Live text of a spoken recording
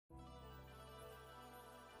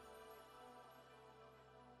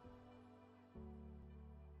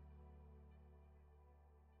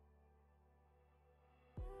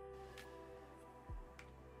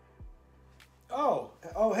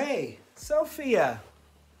Oh, hey, Sophia.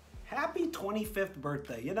 Happy 25th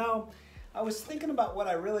birthday. You know, I was thinking about what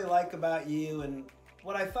I really like about you, and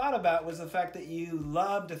what I thought about was the fact that you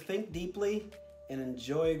love to think deeply and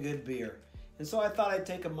enjoy a good beer. And so I thought I'd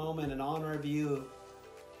take a moment in honor of you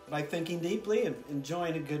by thinking deeply and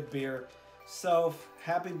enjoying a good beer. Soph,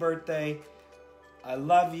 happy birthday. I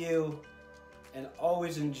love you and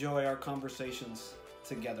always enjoy our conversations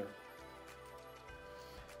together.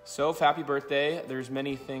 Soph, happy birthday. There's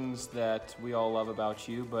many things that we all love about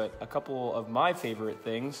you, but a couple of my favorite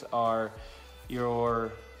things are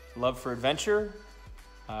your love for adventure,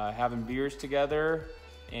 having beers together,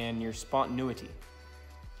 and your spontaneity.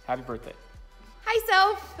 Happy birthday. Hi,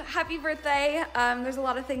 Soph. Happy birthday. There's a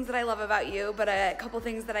lot of things that I love about you, but a couple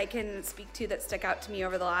things that I can speak to that stick out to me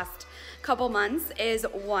over the last couple months is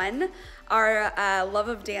one, our love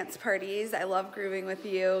of dance parties. I love grooving with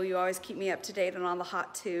you. You always keep me up to date on all the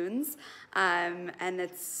hot tunes, and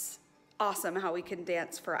it's awesome how we can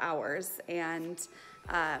dance for hours and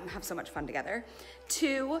have so much fun together.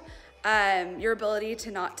 Two, your ability to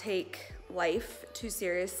not take life too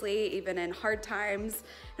seriously, even in hard times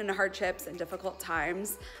and hardships and difficult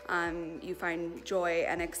times. You find joy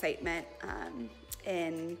and excitement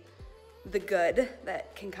in the good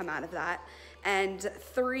that can come out of that. And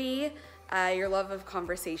three, your love of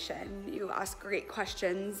conversation. You ask great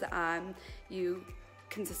questions. You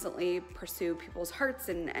consistently pursue people's hearts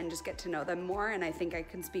and just get to know them more. And I think I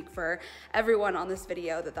can speak for everyone on this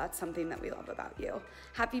video that that's something that we love about you.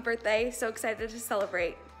 Happy birthday. So excited to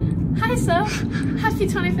celebrate. Hi, Soph. Happy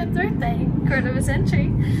 25th birthday, quarter of a century.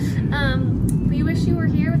 We wish you were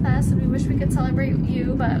here with us and we wish we could celebrate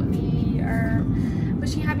you, but we are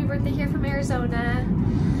wishing you happy birthday here from Arizona.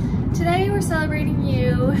 Today we're celebrating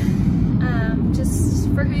you just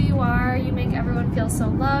for who you are. You make everyone feel so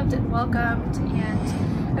loved and welcomed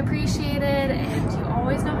and appreciated, and you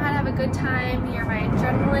always know how to have a good time. You're my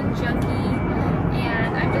adrenaline junkie,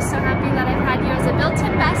 and I'm just so happy that I've had you as a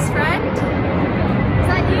built-in best friend. Is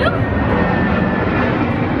that you?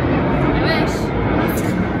 I wish.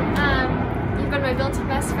 You've been my built-in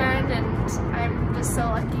best friend, and I'm just so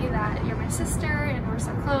lucky that you're my sister and we're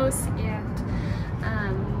so close. And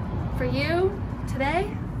for you today,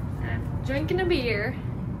 I'm drinking a beer.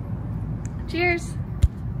 Cheers.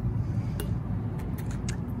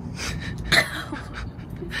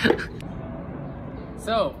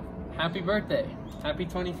 So, happy birthday. Happy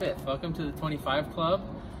 25th. Welcome to the 25 Club.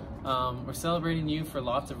 We're celebrating you for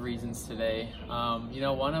lots of reasons today. You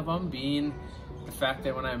know, one of them being the fact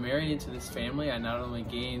that when I married into this family, I not only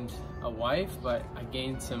gained a wife, but I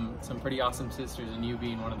gained some pretty awesome sisters, and you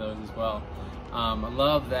being one of those as well. I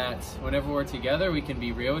love that whenever we're together, we can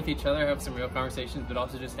be real with each other, have some real conversations, but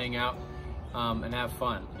also just hang out and have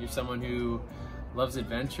fun. You're someone who loves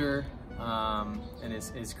adventure and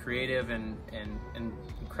is creative and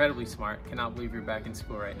incredibly smart. Cannot believe you're back in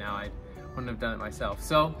school right now. I wouldn't have done it myself.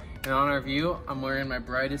 So, in honor of you, I'm wearing my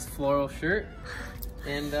brightest floral shirt,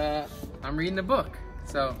 and I'm reading a book.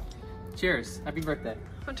 So, cheers. Happy birthday.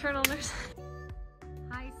 Maternal nurse.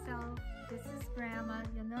 Hi, Soph. This is Grandma.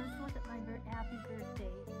 You'll notice look at my happy birthday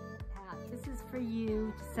hat. This is for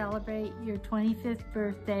you to celebrate your 25th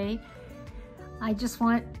birthday. I just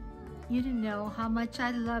want you to know how much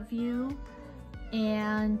I love you,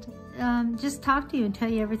 and just talk to you and tell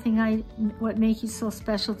you everything what makes you so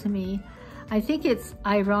special to me. I think it's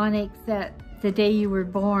ironic that the day you were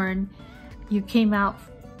born, you came out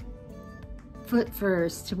foot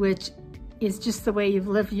first, which is just the way you've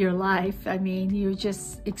lived your life. I mean, you're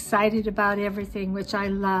just excited about everything, which I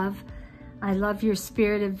love. I love your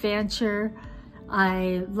spirit of adventure.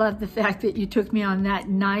 I love the fact that you took me on that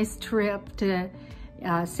nice trip to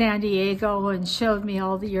San Diego and showed me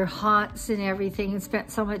all your haunts and everything, and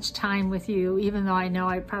spent so much time with you, even though I know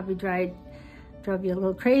I probably drove you a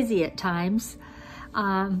little crazy at times.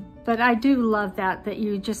 But I do love that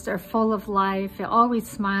you just are full of life, always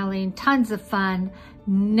smiling, tons of fun,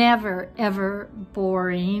 never ever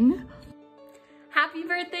boring. Happy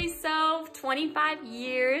birthday, Soph. 25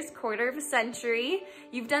 years, quarter of a century.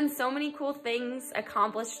 You've done so many cool things,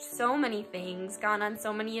 accomplished so many things, gone on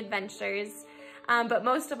so many adventures. But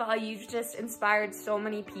most of all, you've just inspired so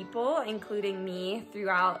many people, including me,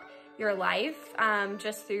 throughout your life,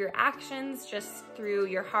 just through your actions, just through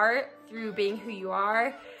your heart, through being who you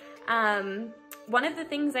are. One of the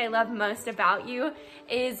things I love most about you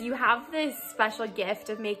is you have this special gift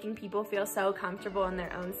of making people feel so comfortable in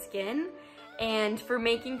their own skin, and for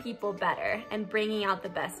making people better and bringing out the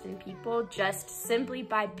best in people just simply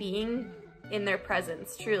by being in their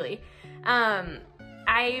presence, truly.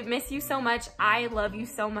 I miss you so much. I love you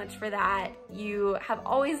so much for that. You have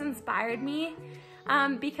always inspired me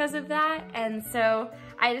because of that. And so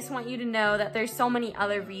I just want you to know that there's so many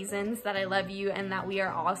other reasons that I love you and that we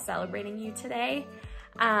are all celebrating you today.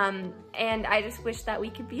 And I just wish that we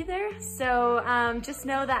could be there. So just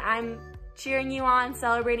know that I'm cheering you on,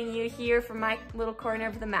 celebrating you here from my little corner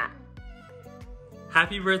of the mat.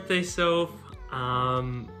 Happy birthday, Soph.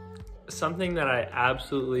 Something that I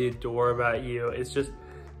absolutely adore about you is just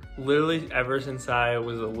literally ever since I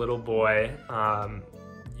was a little boy,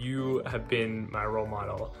 you have been my role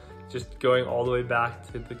model. Just going all the way back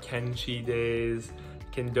to the Kenchi days,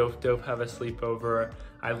 Can Dope Dope have a sleepover.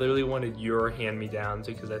 I literally wanted your hand-me-downs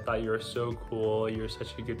because I thought you were so cool. You're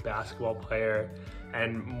such a good basketball player.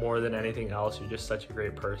 And more than anything else, you're just such a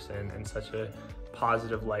great person and such a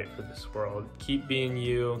positive light for this world. Keep being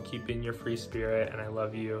you, keep being your free spirit, and I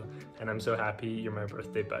love you. And I'm so happy you're my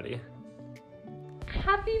birthday buddy.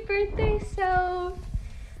 Happy birthday, Soph!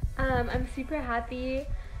 I'm super happy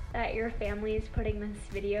that your family is putting this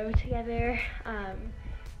video together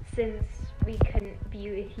since we couldn't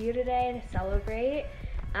be with you today to celebrate.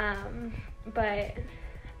 But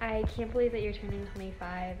I can't believe that you're turning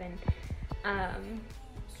 25, and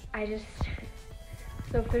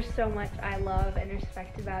Soph, there's so much I love and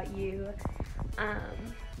respect about you.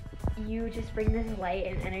 You just bring this light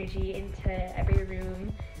and energy into every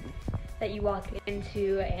room that you walk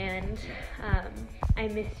into, and I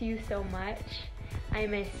miss you so much. I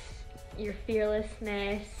miss your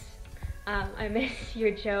fearlessness. I miss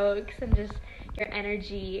your jokes and just your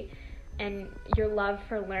energy and your love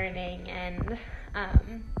for learning, and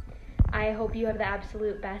I hope you have the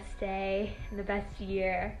absolute best day and the best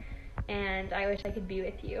year, and I wish I could be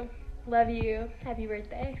with you. Love you. Happy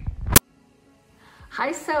birthday.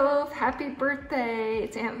 Hi Soph, happy birthday.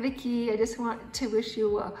 It's Aunt Vicky. I just want to wish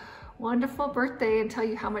you a wonderful birthday and tell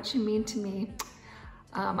you how much you mean to me.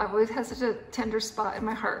 I've always had such a tender spot in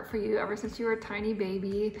my heart for you ever since you were a tiny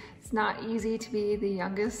baby. It's not easy to be the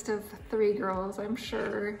youngest of 3 girls, I'm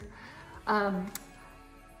sure.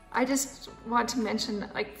 I just want to mention,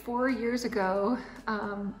 like 4 years ago,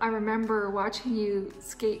 I remember watching you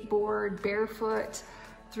skateboard barefoot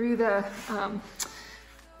through the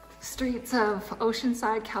streets of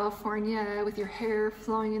Oceanside, California, with your hair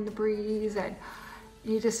flowing in the breeze, and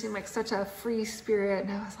you just seemed like such a free spirit.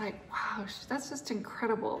 And I was like, wow, that's just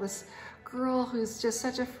incredible. This girl who's just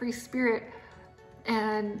such a free spirit.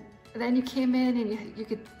 And then you came in and you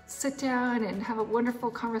could sit down and have a wonderful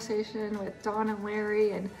conversation with Dawn and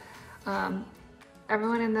Larry and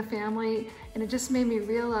everyone in the family. And it just made me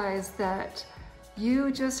realize that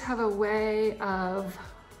you just have a way of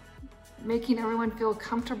making everyone feel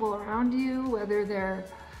comfortable around you, whether they're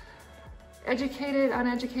educated,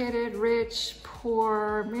 uneducated, rich,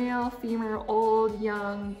 poor, male, female, old,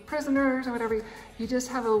 young, prisoners, or whatever. You just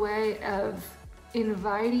have a way of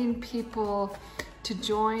inviting people to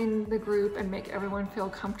join the group and make everyone feel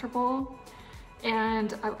comfortable.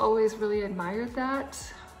 And I've always really admired that.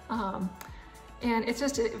 And it's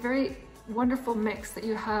just a very wonderful mix that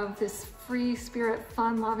you have this free spirit,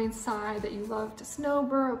 fun-loving side that you love to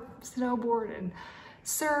snowboard and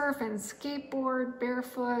surf and skateboard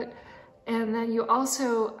barefoot. And then you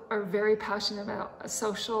also are very passionate about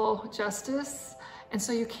social justice. And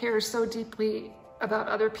so you care so deeply about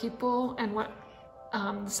other people and what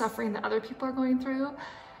suffering that other people are going through.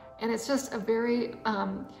 And it's just a very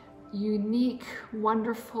unique,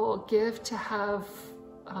 wonderful gift to have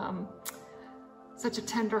such a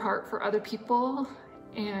tender heart for other people.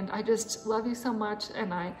 And I just love you so much,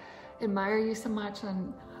 and I admire you so much,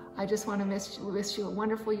 and I just want to wish you a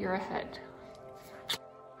wonderful year ahead.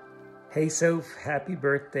 Hey Soph, happy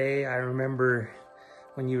birthday. I remember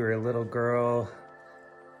when you were a little girl,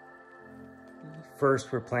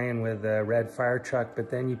 first we're playing with a red fire truck,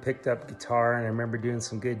 but then you picked up guitar, and I remember doing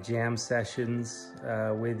some good jam sessions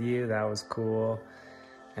with you. That was cool.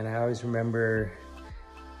 And I always remember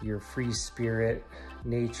your free spirit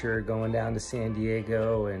nature, going down to San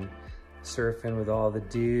Diego and surfing with all the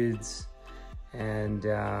dudes. And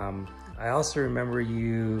I also remember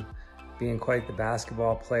you being quite the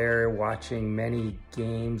basketball player, watching many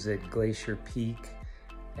games at Glacier Peak,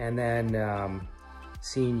 and then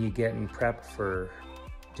seeing you getting prepped for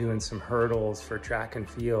doing some hurdles for track and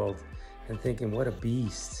field and thinking, what a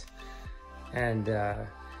beast. And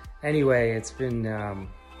anyway, it's been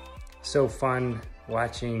so fun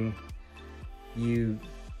watching you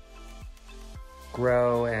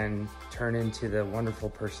grow and turn into the wonderful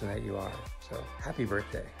person that you are. So happy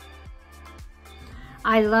birthday.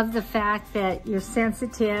 I love the fact that you're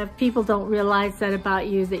sensitive. People don't realize that about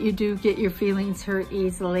you, that you do get your feelings hurt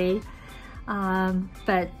easily.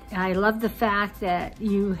 But I love the fact that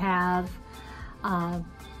you have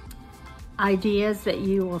ideas that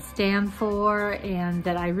you will stand for, and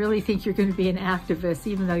that I really think you're going to be an activist,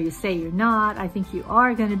 even though you say you're not. I think you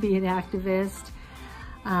are going to be an activist.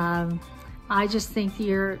 I just think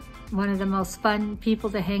you're one of the most fun people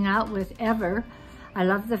to hang out with ever. I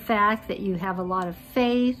love the fact that you have a lot of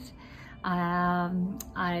faith.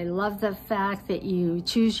 I love the fact that you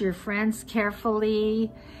choose your friends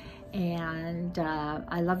carefully, and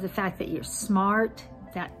I love the fact that you're smart.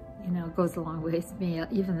 That, you know, goes a long way with me,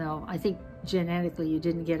 even though I think genetically you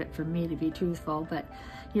didn't get it from me, to be truthful. But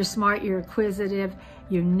you're smart, you're inquisitive,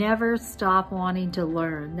 you never stop wanting to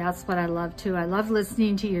learn. That's what I love too. I love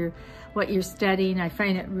listening to what you're studying. I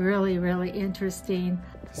find it really, really interesting.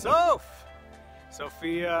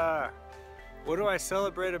 Sophia, what do I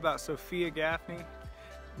celebrate about Sophia Gaffney?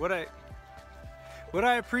 What I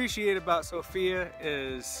appreciate about Sophia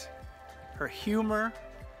is her humor.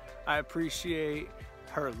 I appreciate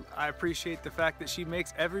the fact that she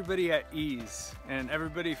makes everybody at ease, and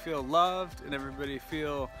everybody feel loved, and everybody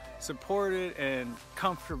feel supported and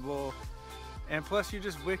comfortable. And plus, you're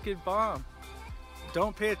just wicked bomb.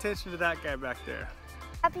 Don't pay attention to that guy back there.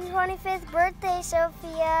 Happy 25th birthday,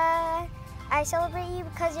 Sophia. I celebrate you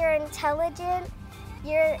because you're intelligent,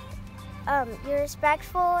 you're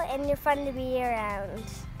respectful, and you're fun to be around.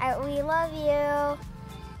 We love you.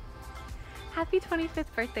 Happy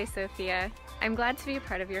 25th birthday, Sophia. I'm glad to be a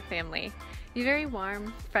part of your family. You're very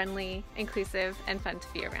warm, friendly, inclusive, and fun to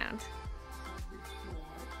be around.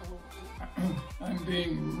 I'm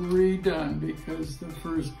being redone because the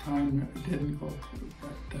first time it didn't go through,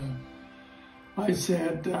 but I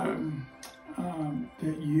said that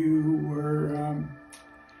you were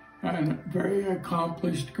a very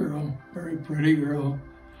accomplished girl, very pretty girl.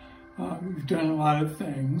 You've done a lot of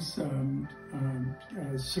things,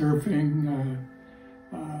 surfing,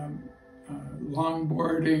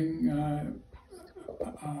 longboarding,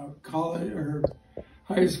 college or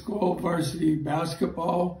high school varsity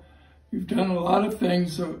basketball. You've done a lot of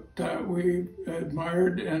things that we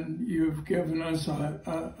admired, and you've given us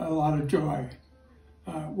a lot of joy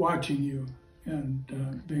watching you and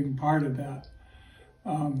being part of that.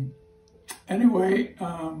 Anyway,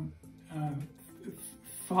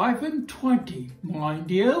 5 and 20,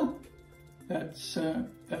 mind you. That's a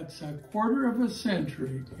quarter of a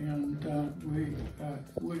century, and we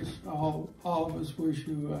wish all of us wish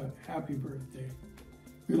you a happy birthday.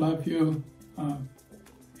 We love you,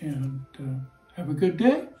 and have a good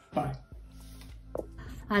day. Bye.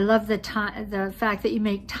 I love the fact that you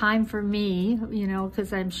make time for me, you know,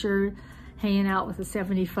 because I'm sure hanging out with a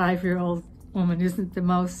 75-year-old woman isn't the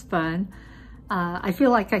most fun. I feel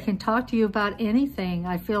like I can talk to you about anything.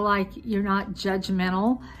 I feel like you're not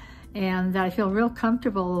judgmental, and I feel real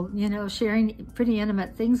comfortable, you know, sharing pretty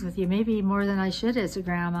intimate things with you, maybe more than I should as a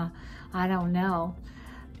grandma. I don't know.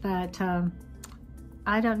 But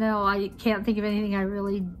I don't know. I can't think of anything I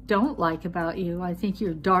really don't like about you. I think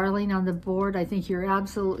you're darling on the board. I think you're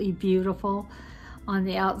absolutely beautiful on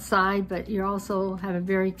the outside, but you also have a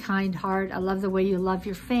very kind heart. I love the way you love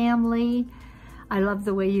your family. I love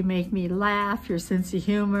the way you make me laugh, your sense of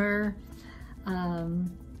humor.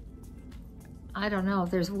 I don't know.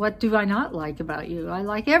 What do I not like about you? I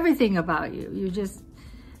like everything about you. You're just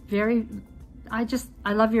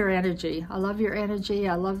I love your energy. I love your energy.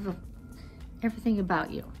 I love everything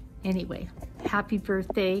about you. Anyway, happy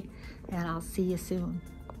birthday, and I'll see you soon.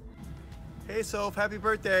 Hey Soph, happy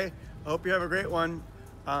birthday. I hope you have a great one.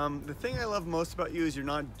 The thing I love most about you is you're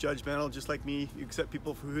not judgmental, just like me. You accept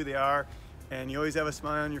people for who they are, and you always have a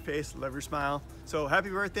smile on your face. Love your smile. So happy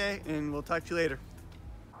birthday, and we'll talk to you later.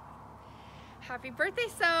 Happy birthday,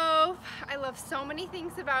 Soph! I love so many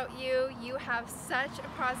things about you. You have such a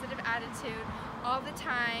positive attitude all the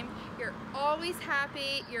time. You're always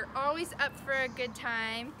happy. You're always up for a good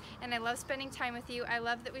time. And I love spending time with you. I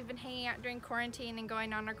love that we've been hanging out during quarantine and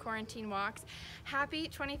going on our quarantine walks. Happy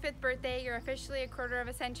 25th birthday. You're officially a quarter of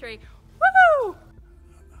a century. Woohoo!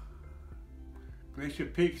 Glacier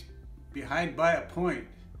Peak's behind by a point.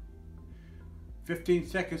 15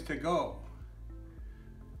 seconds to go.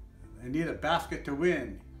 They need a basket to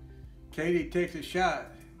win. Katie takes a shot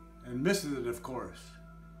and misses it, of course.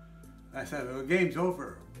 I said, well, the game's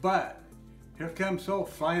over, but here comes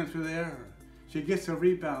Soph flying through the air. She gets a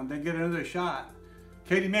rebound, then get another shot.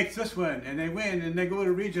 Katie makes this one, and they win, and they go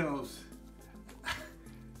to regionals.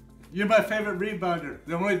 You're my favorite rebounder,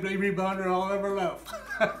 the only rebounder I'll ever love.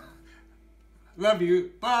 Love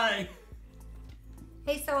you, bye.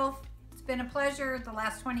 Hey Soph, it's been a pleasure the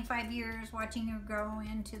last 25 years watching you grow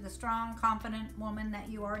into the strong, confident woman that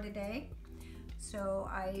you are today. So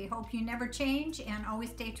I hope you never change and always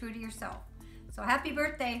stay true to yourself. So happy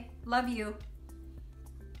birthday. Love you.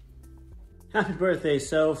 Happy birthday,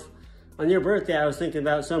 Soph. On your birthday, I was thinking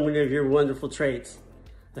about so many of your wonderful traits.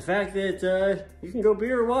 The fact that you can go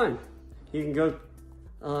beer or wine. You can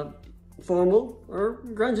go formal or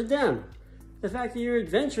grunge it down. The fact that you're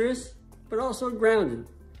adventurous, but also grounded.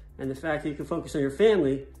 And the fact that you can focus on your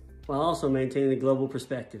family while also maintaining a global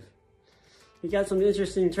perspective. You got some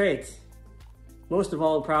interesting traits. Most of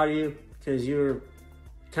all, I'm proud of you because you're a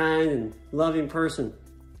kind and loving person.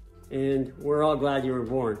 And we're all glad you were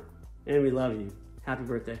born. And we love you. Happy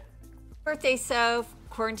birthday. Birthday, Soph.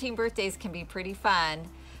 Quarantine birthdays can be pretty fun.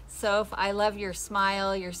 Soph, I love your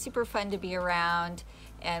smile. You're super fun to be around.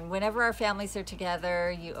 And whenever our families are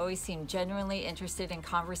together, you always seem genuinely interested in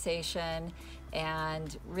conversation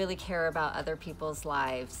and really care about other people's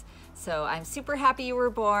lives. So I'm super happy you were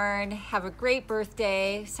born. Have a great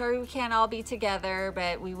birthday. Sorry we can't all be together,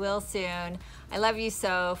 but we will soon. I love you,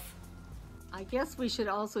 Soph. I guess we should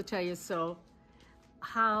also tell you, Soph,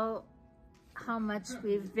 how much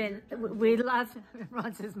we love,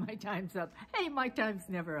 Ron says my time's up. Hey, my time's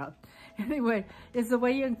never up. Anyway, is the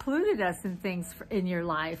way you included us in things in your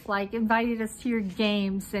life, like invited us to your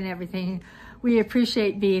games and everything. We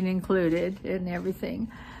appreciate being included in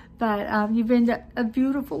everything. But you've been a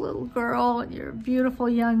beautiful little girl, and you're a beautiful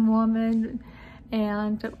young woman.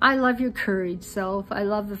 And I love your courage, Soph. I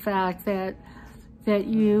love the fact that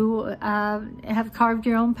you have carved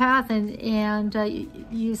your own path and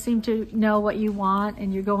you seem to know what you want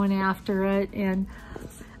and you're going after it. And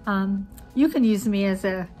you can use me as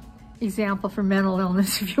a example for mental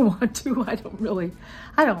illness if you want to. I don't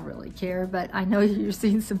really care, but I know you're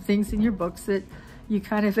seeing some things in your books that you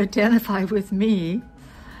kind of identify with me.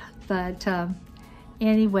 But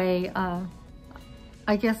anyway,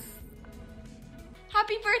 I guess.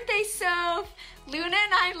 Happy birthday, Soph! Luna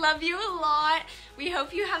and I love you a lot. We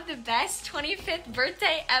hope you have the best 25th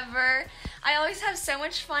birthday ever. I always have so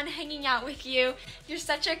much fun hanging out with you. You're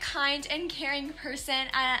such a kind and caring person,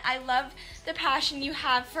 and I love the passion you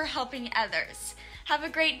have for helping others. Have a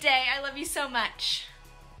great day. I love you so much.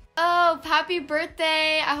 Oh, happy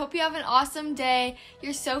birthday. I hope you have an awesome day.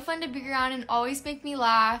 You're so fun to be around and always make me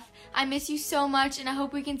laugh. I miss you so much and I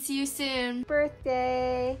hope we can see you soon.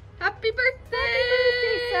 Birthday. Happy birthday.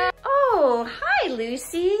 Happy birthday, oh, hi,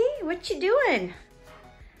 Lucy. What you doing?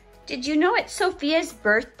 Did you know it's Sophia's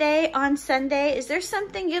birthday on Sunday? Is there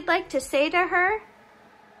something you'd like to say to her?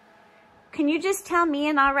 Can you just tell me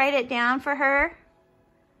and I'll write it down for her?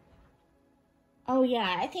 Oh,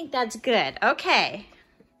 yeah, I think that's good. Okay.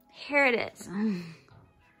 Here it is.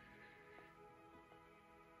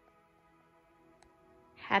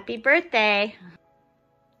 Happy birthday.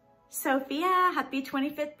 Sophia, happy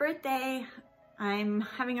 25th birthday. I'm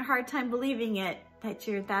having a hard time believing it that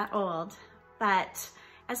you're that old. But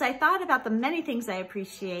as I thought about the many things I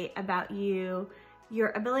appreciate about you,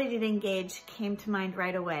 your ability to engage came to mind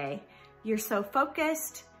right away. You're so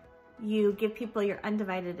focused. You give people your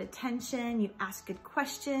undivided attention. You ask good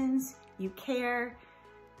questions. You care.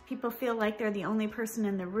 People feel like they're the only person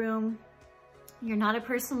in the room. You're not a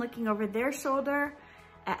person looking over their shoulder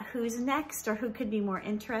at who's next or who could be more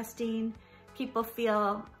interesting. People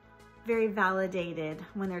feel very validated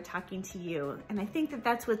when they're talking to you. And I think that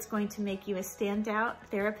that's what's going to make you a standout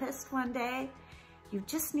therapist one day. You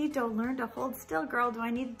just need to learn to hold still, girl. Do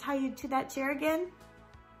I need to tie you to that chair again?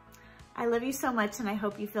 I love you so much and I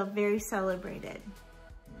hope you feel very celebrated.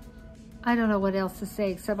 I don't know what else to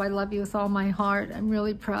say except I love you with all my heart. I'm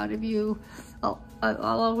really proud of you. I'll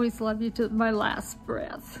always love you to my last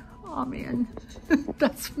breath. Amen.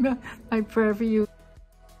 That's my prayer for you.